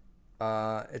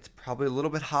it's probably a little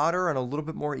bit hotter and a little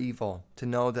bit more evil to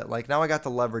know that, like, now I got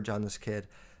the leverage on this kid.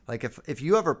 Like, if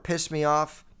you ever piss me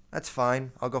off, that's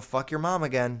fine. I'll go fuck your mom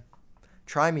again.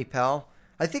 Try me, pal.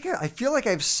 I feel like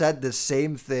I've said the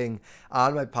same thing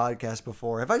on my podcast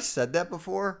before. Have I said that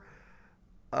before?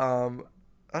 I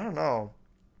don't know.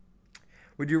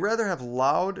 Would you rather have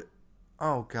loud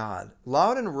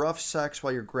and rough sex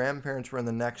while your grandparents were in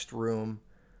the next room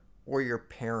or your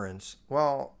parents?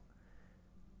 Well,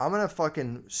 I'm going to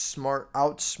fucking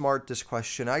outsmart this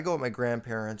question. I go with my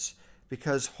grandparents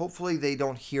because hopefully they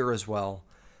don't hear as well.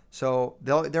 So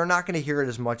they're not going to hear it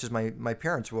as much as my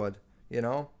parents would, you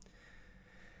know?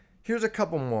 Here's a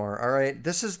couple more, all right?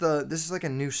 This is like a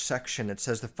new section. It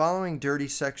says the following dirty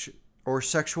section or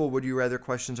sexual would you rather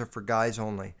questions are for guys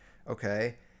only.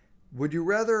 Okay. Would you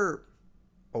rather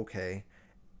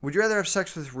have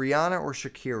sex with Rihanna or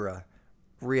Shakira?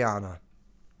 Rihanna.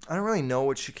 I don't really know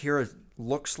what Shakira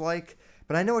looks like,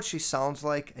 but I know what she sounds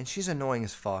like, and she's annoying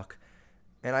as fuck.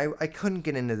 And I couldn't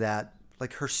get into that.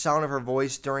 Like her sound of her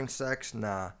voice during sex,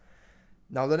 nah.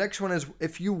 Now the next one is,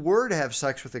 if you were to have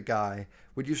sex with a guy,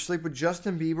 would you sleep with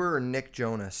Justin Bieber or Nick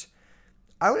Jonas?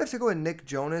 I would have to go with Nick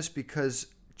Jonas because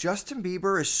Justin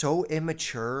Bieber is so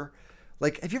immature.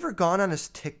 Like, have you ever gone on his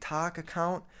TikTok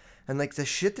account and like the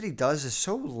shit that he does is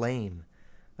so lame?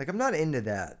 Like, I'm not into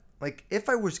that. Like, if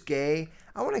I was gay,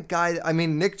 I want a guy. I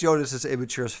mean, Nick Jonas is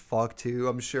immature as fuck too,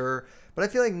 I'm sure. But I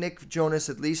feel like Nick Jonas,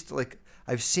 at least, like,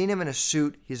 I've seen him in a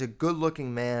suit. He's a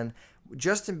good-looking man.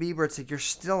 Justin Bieber, it's like you're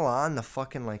still on the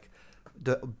fucking, like,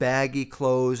 the baggy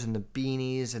clothes and the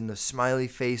beanies and the smiley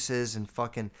faces and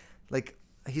fucking, like,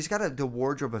 he's got the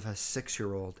wardrobe of a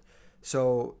 6-year-old.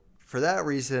 So for that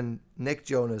reason, Nick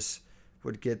Jonas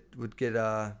would get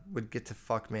to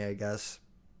fuck me, I guess.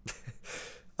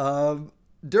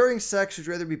 During sex, would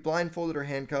you rather be blindfolded or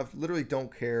handcuffed? Literally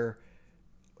don't care.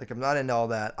 Like, I'm not into all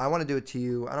that. I want to do it to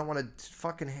you. I don't want to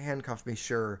fucking handcuff me,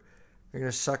 sure. You're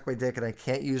going to suck my dick and I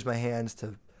can't use my hands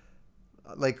to,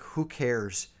 like, who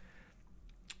cares?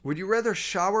 Would you rather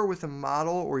shower with a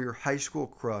model or your high school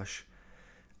crush?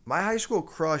 My high school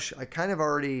crush, I kind of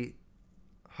already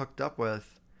hooked up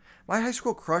with. My high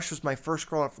school crush was my first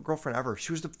girlfriend ever.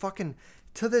 She was the fucking,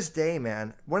 to this day,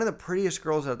 man, one of the prettiest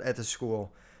girls at the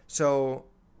school. So,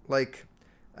 like,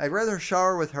 I'd rather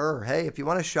shower with her. Hey, if you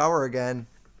want to shower again,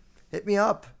 hit me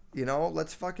up. You know,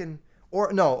 let's fucking, or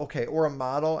a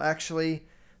model, actually.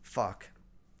 Fuck.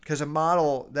 Because a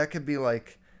model, that could be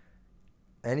like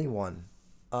anyone.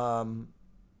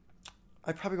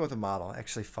 I'd probably go with a model.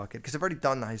 Actually, fuck it. Because I've already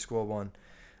done the high school one.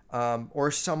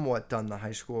 Or somewhat done the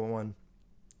high school one.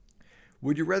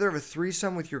 Would you rather have a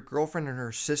threesome with your girlfriend and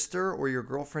her sister or your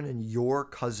girlfriend and your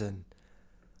cousin?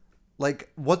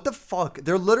 Like, what the fuck?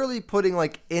 They're literally putting,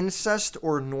 like, incest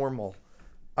or normal.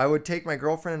 I would take my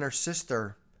girlfriend and her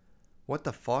sister. What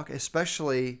the fuck?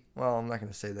 Especially, well, I'm not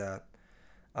going to say that.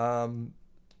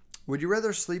 Would you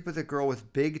rather sleep with a girl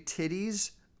with big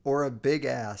titties or a big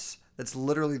ass? That's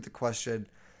literally the question.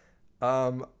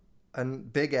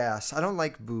 And big ass. I don't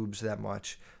like boobs that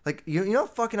much. Like, you know how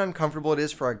fucking uncomfortable it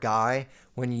is for a guy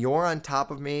when you're on top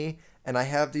of me and I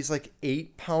have these, like,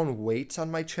 8-pound weights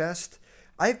on my chest?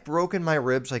 I've broken my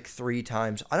ribs, like, 3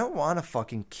 times. I don't want to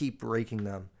fucking keep breaking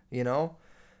them, you know?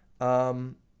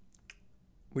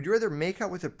 Would you rather make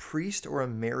out with a priest or a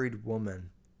married woman?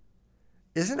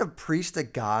 Isn't a priest a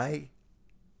guy?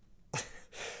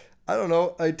 I don't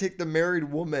know. I'd take the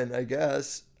married woman, I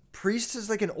guess. Priest is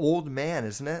like an old man,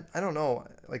 isn't it? I don't know.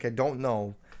 Like, I don't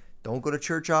know. Don't go to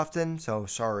church often, so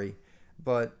sorry.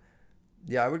 But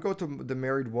yeah, I would go to the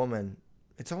married woman.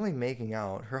 It's only making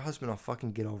out. Her husband will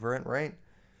fucking get over it, right?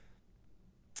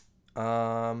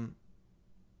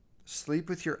 Sleep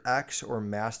with your ex or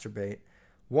masturbate.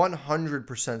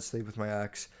 100% sleep with my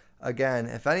ex. Again,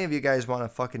 if any of you guys want to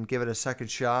fucking give it a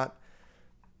second shot,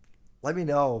 let me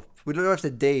know. We don't have to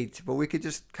date, but we could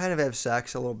just kind of have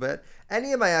sex a little bit.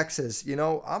 Any of my exes,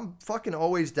 I'm fucking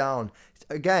always down.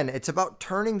 Again, it's about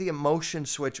turning the emotion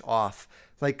switch off.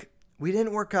 Like, we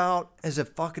didn't work out as a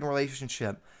fucking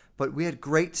relationship, but we had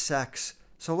great sex.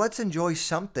 So let's enjoy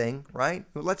something, right?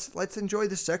 Let's enjoy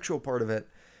the sexual part of it.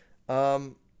 I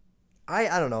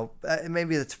don't know.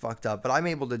 Maybe that's fucked up, but I'm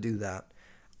able to do that.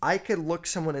 I could look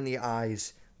someone in the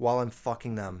eyes while I'm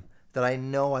fucking them that I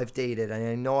know I've dated and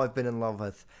I know I've been in love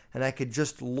with, and I could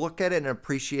just look at it and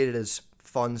appreciate it as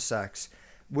fun sex.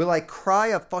 Will I cry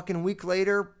a fucking week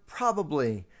later?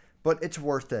 Probably, but it's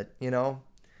worth it,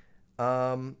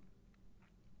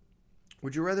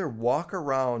 Would you rather walk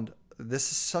around...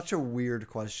 This is such a weird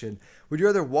question. Would you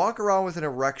rather walk around with an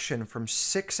erection from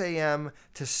 6 a.m.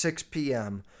 to 6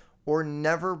 p.m. or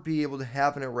never be able to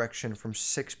have an erection from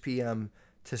 6 p.m.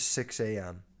 to 6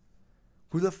 a.m.?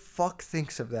 Who the fuck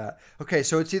thinks of that? Okay,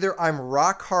 so it's either I'm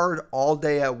rock hard all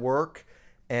day at work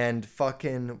and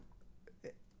fucking...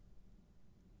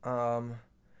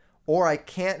 or I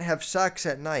can't have sex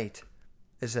at night,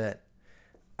 is it?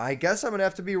 I guess I'm going to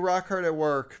have to be rock hard at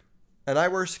work. And I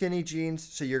wear skinny jeans,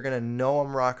 so you're going to know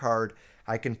I'm rock hard.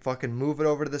 I can fucking move it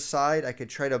over to the side. I could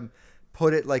try to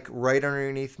put it like right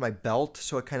underneath my belt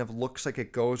so it kind of looks like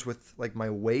it goes with like my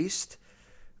waist.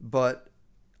 But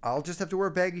I'll just have to wear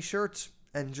baggy shirts.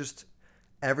 And just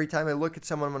every time I look at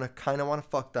someone, I'm going to kind of want to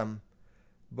fuck them.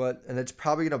 And it's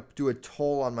probably going to do a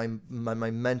toll on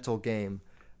my mental game.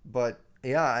 But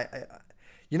yeah,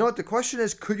 you know what? The question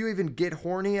is, could you even get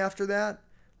horny after that?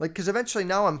 Like, because eventually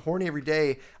now I'm horny every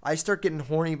day. I start getting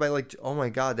horny by like, oh my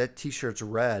God, that t-shirt's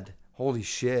red. Holy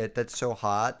shit, that's so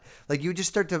hot. Like, you just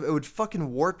start to, it would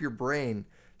fucking warp your brain.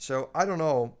 So I don't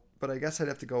know, but I guess I'd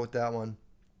have to go with that one.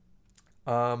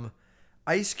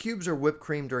 Ice cubes or whipped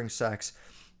cream during sex.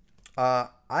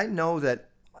 I know that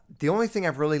the only thing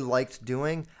I've really liked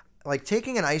doing, like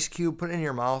taking an ice cube, putting it in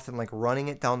your mouth and like running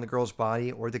it down the girl's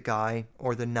body or the guy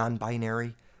or the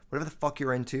non-binary, whatever the fuck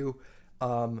you're into.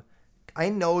 I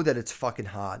know that it's fucking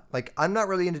hot. Like, I'm not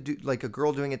really into like a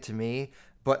girl doing it to me,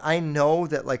 but I know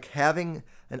that like having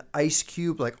an ice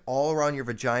cube like all around your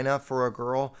vagina for a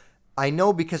girl, I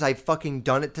know because I've fucking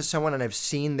done it to someone and I've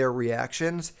seen their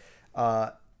reactions.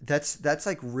 That's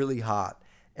like really hot.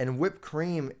 And whipped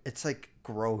cream, it's like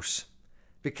gross.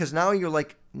 Because now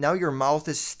your mouth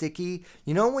is sticky.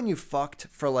 You know when you fucked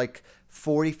for like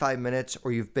 45 minutes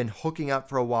or you've been hooking up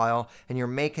for a while and you're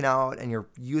making out and you're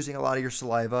using a lot of your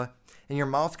saliva and your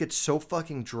mouth gets so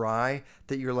fucking dry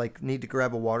that you're like need to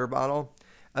grab a water bottle?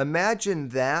 Imagine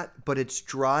that, but it's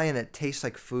dry and it tastes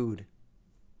like food.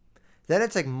 Then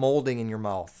it's like molding in your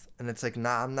mouth. And it's like,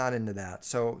 nah, I'm not into that.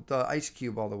 So the ice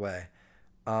cube all the way.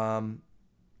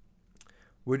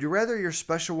 Would you rather your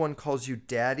special one calls you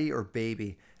daddy or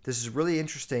baby? This is really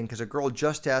interesting because a girl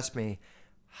just asked me,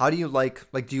 how do you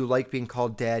do you like being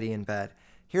called daddy in bed?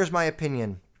 Here's my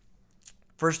opinion.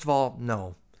 First of all,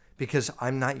 no, because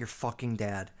I'm not your fucking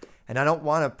dad. And I don't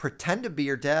want to pretend to be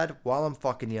your dad while I'm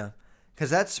fucking you.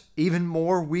 Because that's even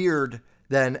more weird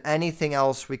than anything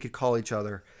else we could call each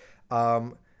other.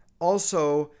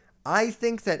 Also, I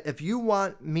think that if you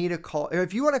want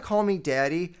to call me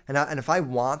daddy, and if I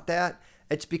want that,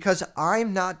 it's because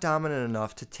I'm not dominant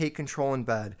enough to take control in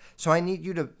bed. So I need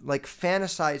you to like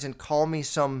fantasize and call me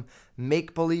some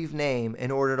make-believe name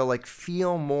in order to like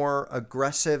feel more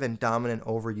aggressive and dominant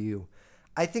over you.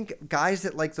 I think guys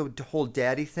that like the whole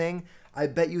daddy thing, I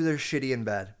bet you they're shitty in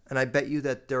bed. And I bet you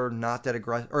that they're not that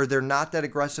aggressive, or they're not that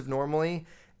aggressive normally,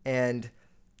 and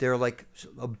they're like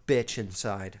a bitch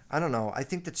inside. I don't know. I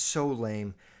think that's so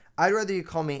lame. I'd rather you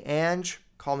call me Ange,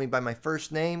 call me by my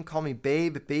first name, call me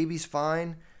babe. Baby's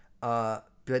fine.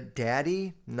 But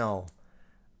daddy? No.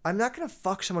 I'm not going to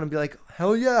fuck someone and be like,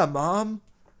 hell yeah, mom.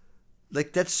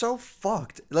 Like, that's so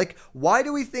fucked. Like, why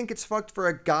do we think it's fucked for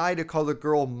a guy to call the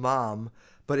girl mom,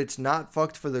 but it's not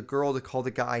fucked for the girl to call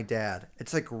the guy dad?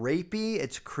 It's like rapey,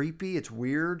 it's creepy, it's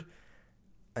weird,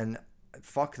 and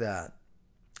fuck that.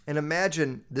 And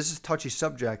imagine, this is a touchy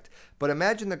subject, but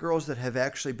imagine the girls that have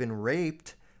actually been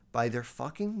raped by their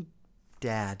fucking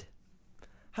dad.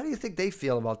 How do you think they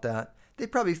feel about that? They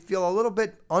probably feel a little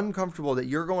bit uncomfortable that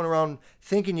you're going around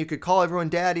thinking you could call everyone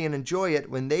daddy and enjoy it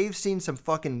when they've seen some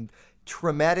fucking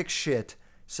traumatic shit.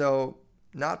 So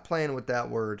not playing with that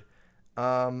word.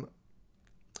 Um,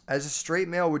 as a straight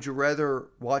male, would you rather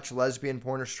watch lesbian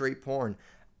porn or straight porn?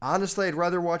 Honestly, I'd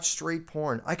rather watch straight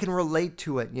porn. I can relate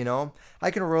to it, you know?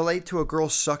 I can relate to a girl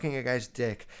sucking a guy's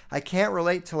dick. I can't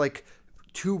relate to like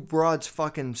two broads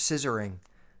fucking scissoring.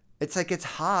 It's like it's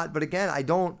hot, but again, I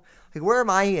don't like where am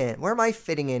I in? Where am I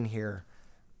fitting in here?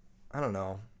 I don't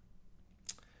know.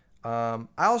 I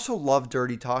also love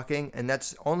dirty talking, and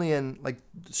that's only in like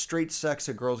straight sex.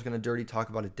 A girl's gonna dirty talk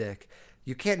about a dick.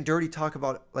 You can't dirty talk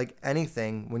about like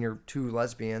anything when you're two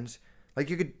lesbians. Like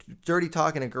you could dirty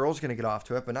talk, and a girl's gonna get off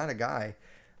to it, but not a guy.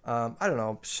 I don't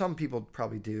know. Some people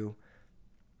probably do.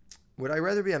 Would I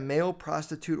rather be a male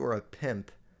prostitute or a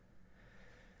pimp?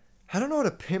 I don't know what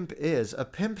a pimp is. A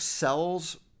pimp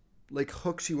sells, like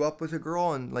hooks you up with a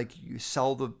girl, and like you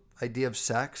sell the idea of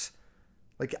sex.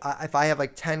 Like if I have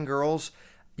like 10 girls,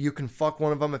 you can fuck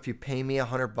one of them if you pay me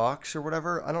 $100 or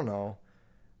whatever. I don't know.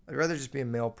 I'd rather just be a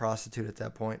male prostitute at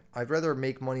that point. I'd rather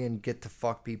make money and get to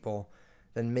fuck people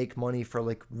than make money for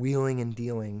like wheeling and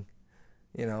dealing,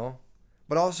 you know?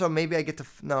 But also maybe I get to,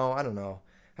 no, I don't know.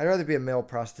 I'd rather be a male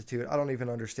prostitute. I don't even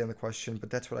understand the question,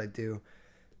 but that's what I do.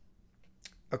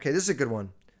 Okay, this is a good one.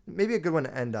 Maybe a good one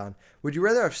to end on. Would you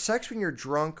rather have sex when you're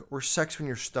drunk or sex when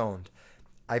you're stoned?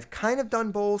 I've kind of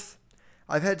done both.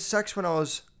 I've had sex when I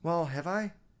was, well, have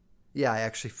I? Yeah, I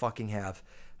actually fucking have.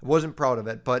 I wasn't proud of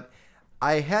it, but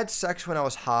I had sex when I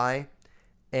was high,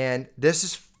 and this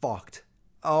is fucked.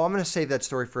 Oh, I'm going to save that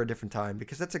story for a different time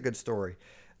because that's a good story.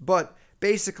 But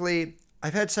basically,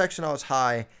 I've had sex when I was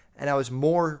high, and I was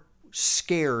more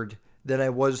scared than I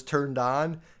was turned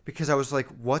on because I was like,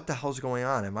 what the hell's going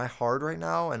on? Am I hard right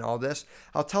now? And all this.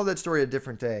 I'll tell that story a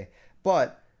different day.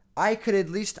 But I could at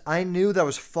least, I knew that I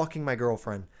was fucking my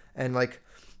girlfriend. And like,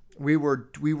 we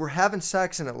were having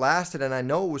sex and it lasted and I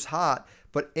know it was hot,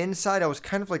 but inside I was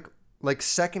kind of like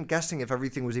second guessing if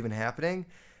everything was even happening.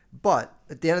 But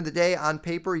at the end of the day, on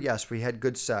paper, yes, we had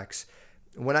good sex.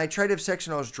 When I tried to have sex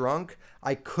and I was drunk,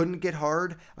 I couldn't get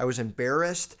hard. I was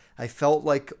embarrassed. I felt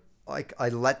like I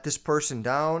let this person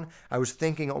down. I was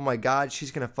thinking, oh my God,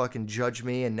 she's going to fucking judge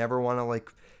me and never want to like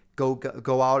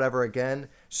go out ever again.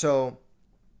 So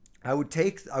I would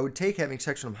take having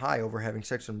sex when I'm high over having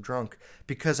sex when I'm drunk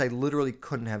because I literally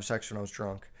couldn't have sex when I was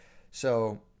drunk.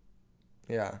 So,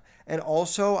 yeah. And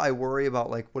also I worry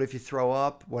about like, what if you throw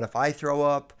up? What if I throw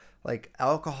up? Like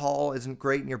alcohol isn't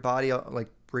great in your body, like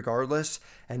regardless.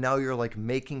 And now you're like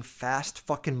making fast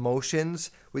fucking motions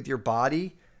with your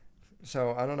body.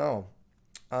 So I don't know.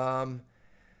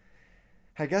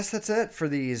 I guess that's it for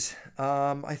these.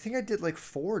 I think I did like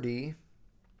 40.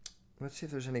 Let's see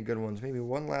if there's any good ones. Maybe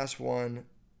one last one.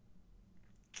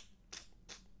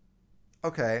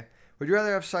 Okay. Would you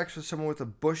rather have sex with someone with a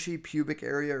bushy pubic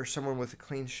area or someone with a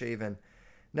clean shaven?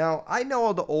 Now, I know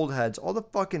all the old heads, all the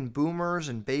fucking boomers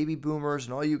and baby boomers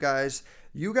and all you guys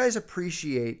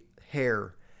appreciate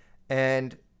hair.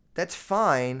 And that's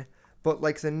fine. But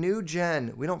like the new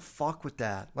gen, we don't fuck with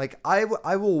that. Like I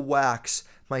will wax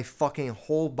my fucking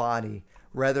whole body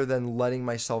rather than letting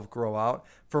myself grow out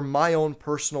for my own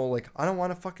personal, like, I don't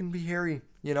want to fucking be hairy,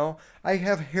 you know? I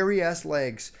have hairy ass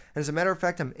legs. And as a matter of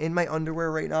fact, I'm in my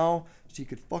underwear right now so you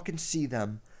could fucking see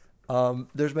them.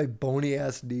 There's my bony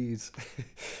ass knees.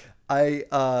 I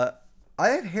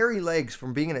have hairy legs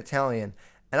from being an Italian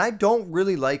and I don't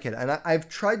really like it. And I've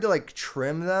tried to like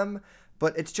trim them,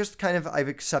 but it's just kind of, I've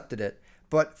accepted it.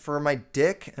 But for my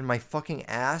dick and my fucking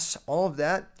ass, all of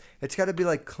that, it's got to be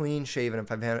like clean shaven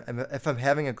if I'm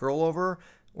having a girl over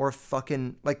or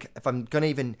fucking like if I'm going to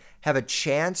even have a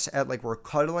chance at like we're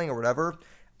cuddling or whatever,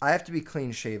 I have to be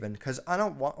clean shaven cuz I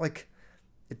don't want like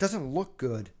it doesn't look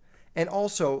good. And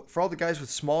also, for all the guys with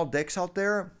small dicks out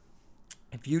there,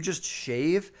 if you just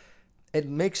shave, it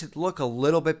makes it look a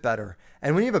little bit better.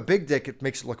 And when you have a big dick, it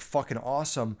makes it look fucking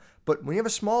awesome. But when you have a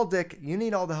small dick, you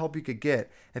need all the help you could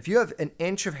get. If you have an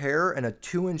inch of hair and a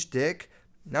 2-inch dick,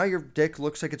 now your dick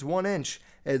looks like it's 1 inch.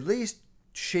 At least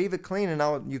shave it clean and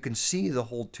now you can see the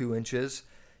whole 2 inches,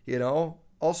 you know?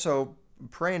 Also, I'm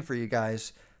praying for you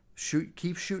guys.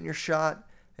 Keep shooting your shot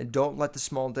and don't let the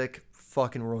small dick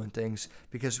fucking ruin things.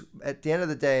 Because at the end of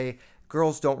the day,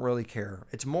 girls don't really care.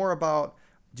 It's more about,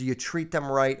 do you treat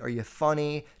them right? Are you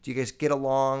funny? Do you guys get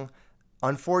along?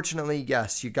 Unfortunately,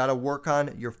 yes, you got to work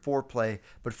on your foreplay.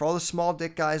 But for all the small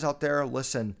dick guys out there,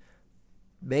 listen,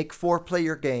 make foreplay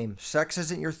your game. Sex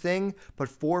isn't your thing, but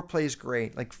foreplay is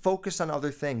great. Like, focus on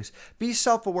other things. Be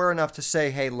self-aware enough to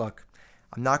say, hey, look,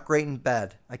 I'm not great in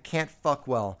bed. I can't fuck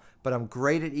well, but I'm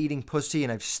great at eating pussy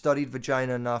and I've studied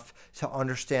vagina enough to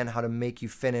understand how to make you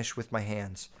finish with my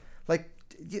hands. Like,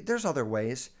 there's other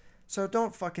ways. So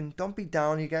don't be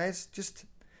down, you guys. Just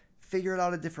figure it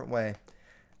out a different way.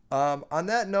 On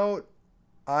that note,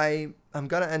 I'm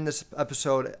going to end this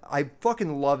episode. I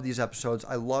fucking love these episodes.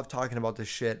 I love talking about this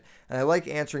shit. And I like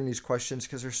answering these questions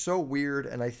because they're so weird.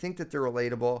 And I think that they're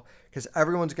relatable because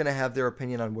everyone's going to have their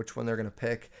opinion on which one they're going to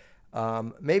pick.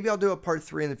 Maybe I'll do a part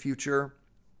 3 in the future.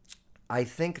 I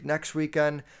think next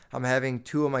weekend I'm having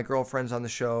 2 of my girlfriends on the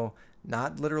show.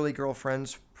 Not literally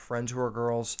girlfriends, friends who are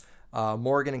girls.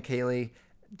 Morgan and Kaylee.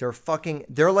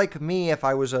 They're like me if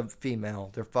I was a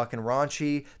female. They're fucking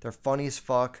raunchy. They're funny as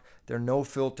fuck. They're no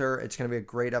filter. It's going to be a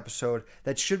great episode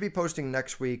that should be posting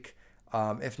next week.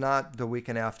 If not, the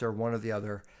weekend after, one or the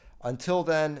other. Until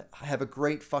then, have a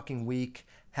great fucking week.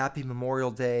 Happy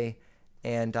Memorial Day,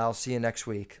 and I'll see you next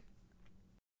week.